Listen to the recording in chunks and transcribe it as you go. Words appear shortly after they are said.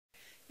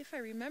if I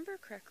remember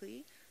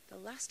correctly, the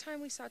last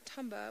time we saw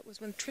Tumba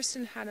was when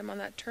Tristan had him on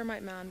that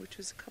termite mound, which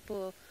was a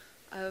couple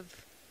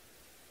of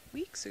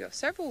weeks ago,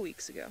 several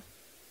weeks ago.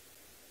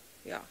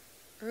 Yeah,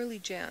 early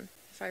Jan,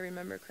 if I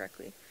remember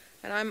correctly.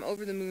 And I'm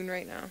over the moon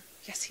right now.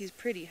 Yes, he's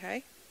pretty,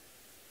 hey?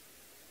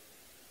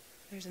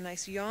 There's a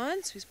nice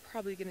yawn, so he's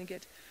probably going to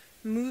get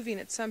moving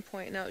at some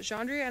point. Now,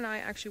 Gendria and I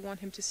actually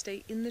want him to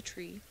stay in the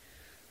tree.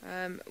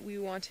 We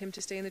want him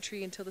to stay in the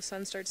tree until the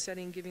sun starts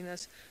setting, giving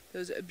us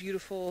those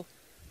beautiful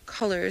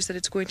colors that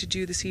it's going to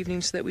do this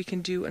evening so that we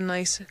can do a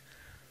nice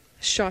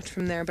shot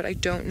from there. But I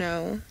don't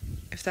know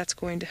if that's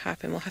going to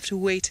happen. We'll have to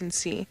wait and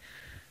see.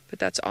 But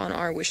that's on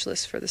our wish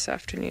list for this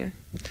afternoon.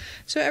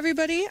 So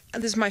everybody,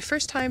 this is my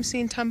first time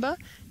seeing Tumba.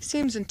 He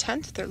seems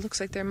intent. There looks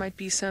like there might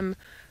be some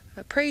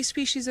prey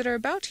species that are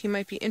about he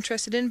might be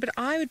interested in, but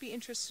I would be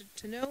interested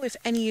to know if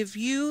any of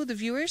you, the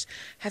viewers,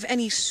 have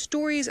any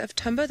stories of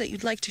Tumba that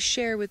you'd like to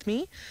share with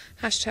me.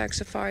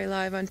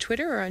 #SafariLive on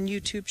Twitter or on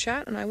YouTube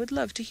chat, and I would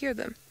love to hear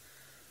them.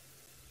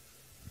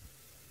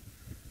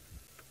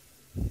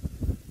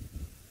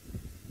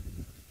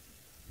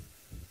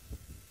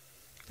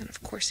 And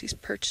of course he's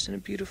perched in a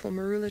beautiful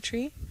marula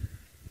tree.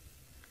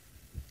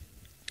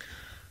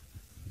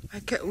 I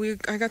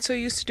got so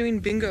used to doing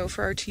bingo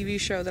for our TV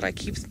show that I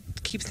keep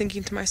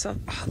thinking to myself,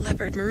 oh,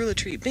 leopard, marula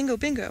tree, bingo,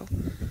 bingo.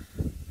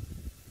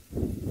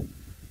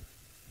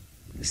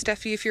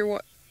 Steffi,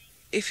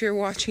 if you're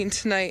watching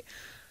tonight,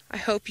 I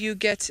hope you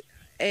get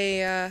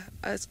a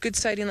good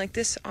sighting like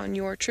this on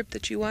your trip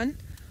that you won.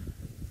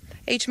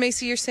 H.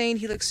 Macy, you're saying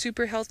he looks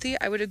super healthy.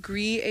 I would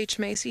agree, H.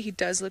 Macy, he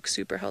does look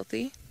super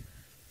healthy.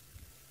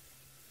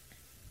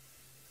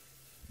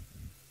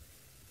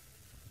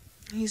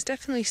 He's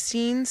definitely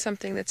seen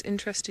something that's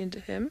interesting to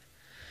him.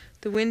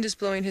 The wind is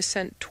blowing his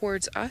scent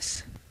towards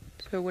us.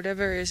 So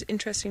whatever is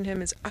interesting to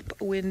him is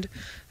upwind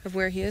of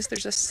where he is.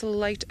 There's a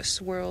slight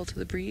swirl to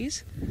the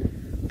breeze.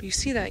 But you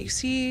see that. You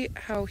see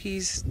how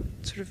he's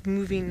sort of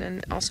moving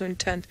and also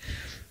intent.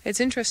 It's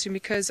interesting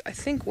because I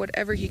think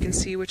whatever he can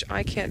see, which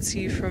I can't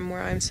see from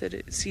where I'm sat,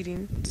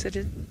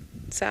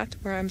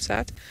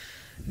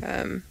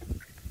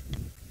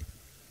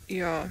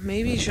 yeah,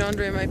 maybe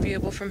Gendria might be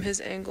able from his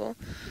angle,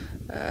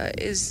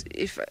 is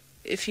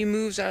if he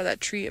moves out of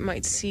that tree, it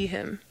might see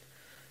him.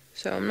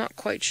 So I'm not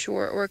quite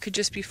sure, or it could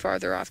just be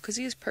farther off, because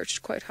he is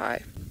perched quite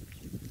high.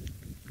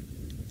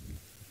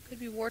 Could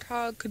be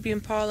warthog, could be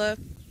impala.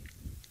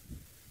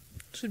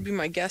 This would be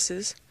my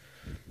guesses.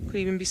 Could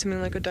even be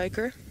something like a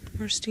duiker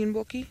or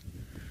steenbokkie.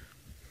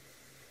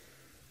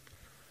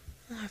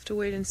 We'll have to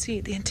wait and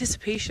see. The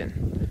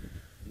anticipation.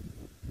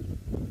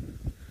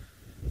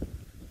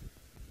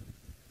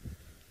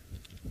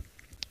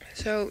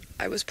 So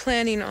I was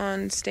planning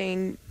on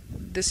staying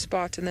this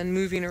spot and then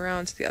moving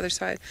around to the other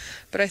side,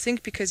 but I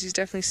think because he's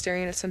definitely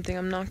staring at something,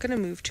 I'm not going to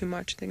move too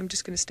much. I think I'm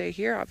just going to stay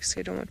here.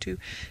 Obviously I don't want to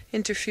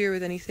interfere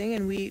with anything,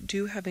 and we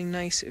do have a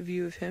nice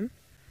view of him.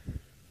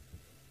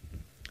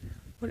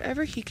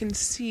 Whatever he can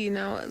see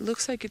now, it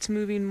looks like it's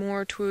moving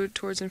more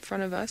towards in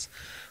front of us.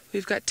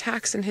 We've got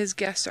Tax and his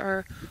guests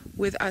are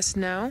with us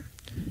now.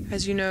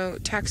 As you know,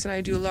 Tax and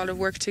I do a lot of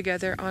work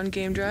together on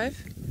Game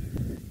Drive.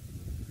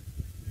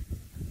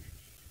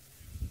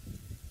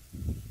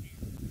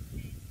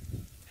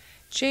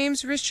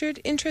 James Richard,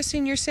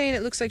 interesting, you're saying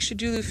it looks like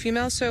Xidulu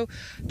female. So,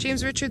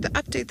 James Richard, the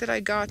update that I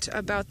got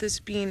about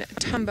this being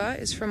Tumba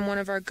is from one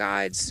of our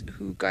guides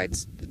who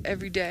guides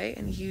every day,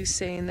 and he's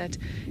saying that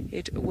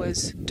it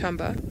was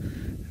Tumba.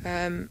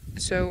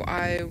 So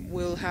I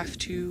will have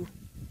to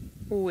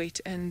wait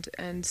and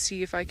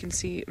see if I can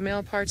see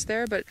male parts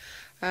there. But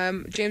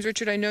James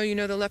Richard, I know you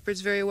know the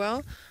leopards very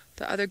well.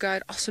 The other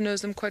guide also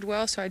knows them quite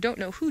well, so I don't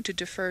know who to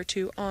defer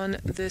to on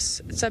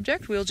this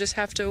subject. We'll just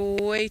have to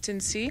wait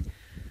and see.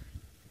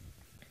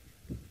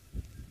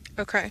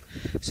 Okay,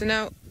 so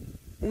now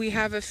we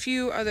have a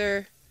few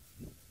other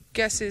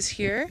guesses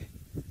here.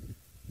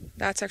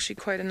 That's actually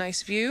quite a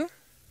nice view.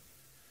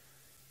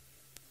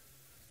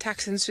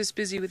 Taxon's just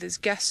busy with his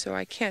guests, so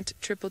I can't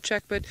triple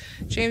check. But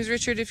James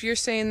Richard, if you're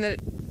saying that,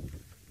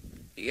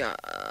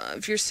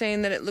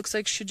 it looks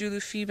like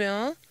Xidulu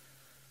female,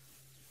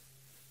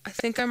 I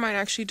think I might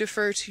actually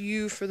defer to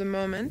you for the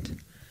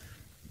moment.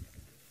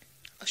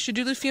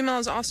 Xidulu female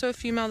is also a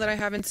female that I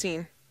haven't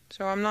seen,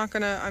 so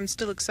I'm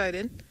still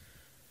excited.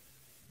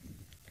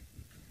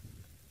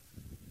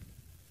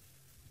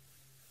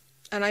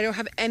 And I don't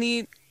have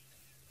any,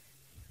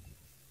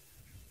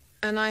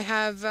 and I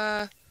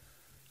have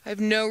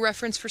no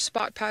reference for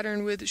spot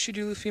pattern with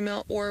Xidulu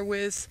female or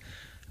with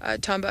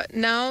Tumba.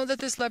 Now that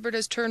this leopard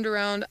has turned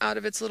around out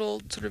of its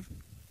little sort of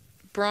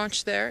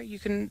branch there, you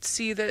can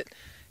see that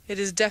it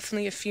is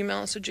definitely a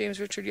female. So James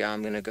Richard, yeah,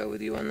 I'm going to go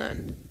with you on that.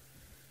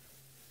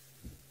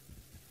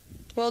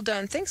 Well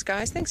done. Thanks,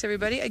 guys. Thanks,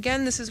 everybody.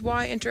 Again, this is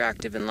why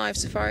interactive and live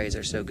safaris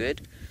are so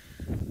good.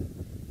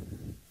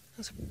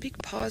 That's a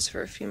big pause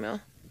for a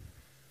female.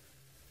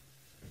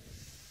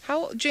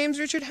 James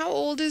Richard, how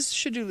old is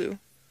Xidulu?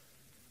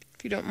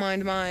 If you don't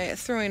mind my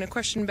throwing a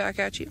question back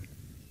at you.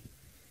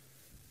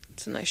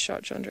 It's a nice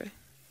shot, Gendria.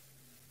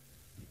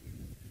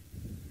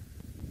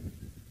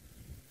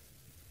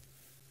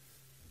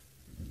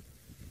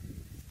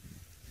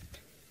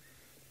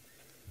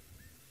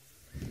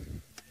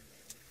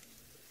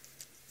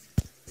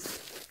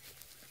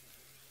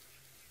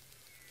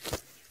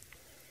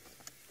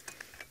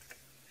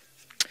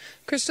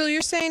 Crystal,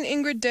 you're saying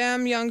Ingrid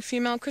Dam, young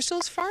female. Crystal,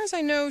 as far as I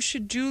know,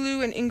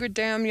 Xidulu and Ingrid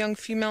Dam, young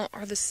female,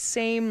 are the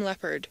same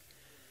leopard,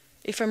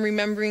 if I'm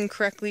remembering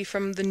correctly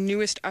from the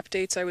newest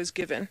updates I was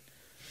given.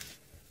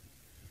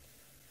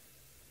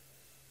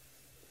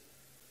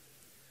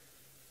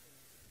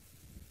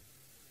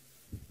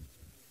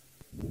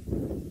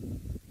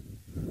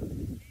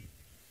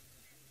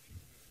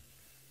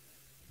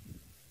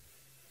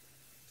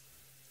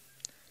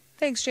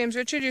 Thanks, James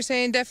Richard. You're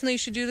saying definitely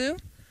Xidulu.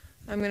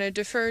 I'm going to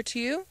defer to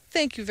you.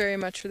 Thank you very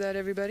much for that,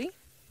 everybody.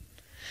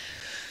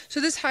 So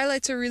this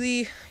highlights a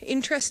really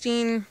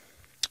interesting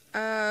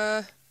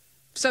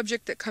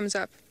subject that comes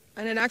up.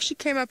 And it actually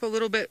came up a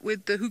little bit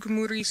with the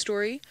Hukumuri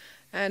story,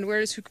 and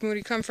where does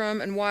Hukumuri come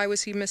from, and why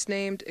was he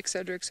misnamed,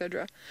 etc.,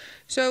 etc.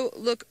 So,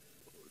 look,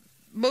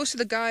 most of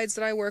the guides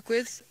that I work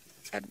with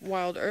at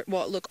Wild Earth,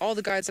 well, look, all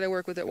the guides that I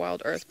work with at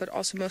Wild Earth, but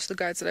also most of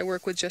the guides that I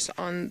work with just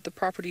on the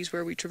properties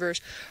where we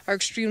traverse are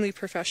extremely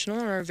professional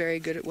and are very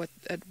good at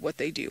what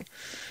they do.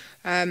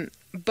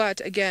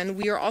 But again,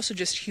 we are also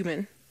just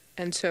human,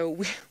 and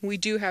so we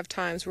do have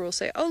times where we'll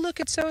say, "Oh, look,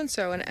 it's so and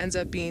so," and it ends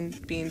up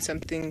being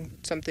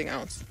something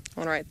else.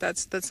 All right,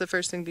 that's the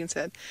first thing being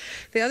said.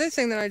 The other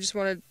thing that I just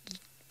want to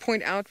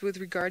point out with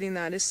regarding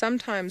that is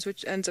sometimes,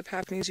 which ends up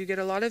happening, is you get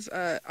a lot of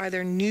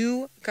either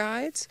new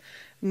guides,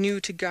 new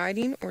to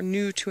guiding, or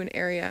new to an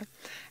area,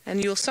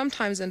 and you'll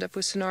sometimes end up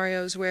with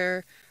scenarios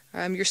where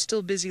you're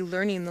still busy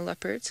learning the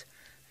leopards,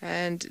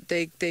 and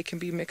they can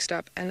be mixed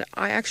up. And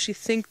I actually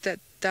think that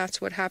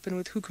that's what happened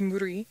with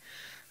Hukumuri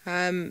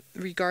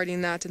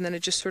regarding that, and then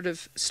it just sort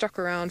of stuck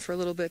around for a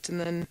little bit, and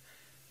then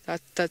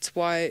that's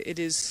why it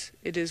is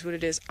what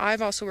it is.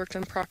 I've also worked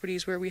on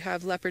properties where we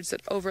have leopards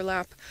that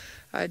overlap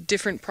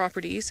different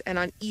properties, and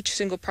on each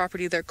single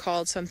property they're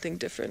called something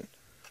different.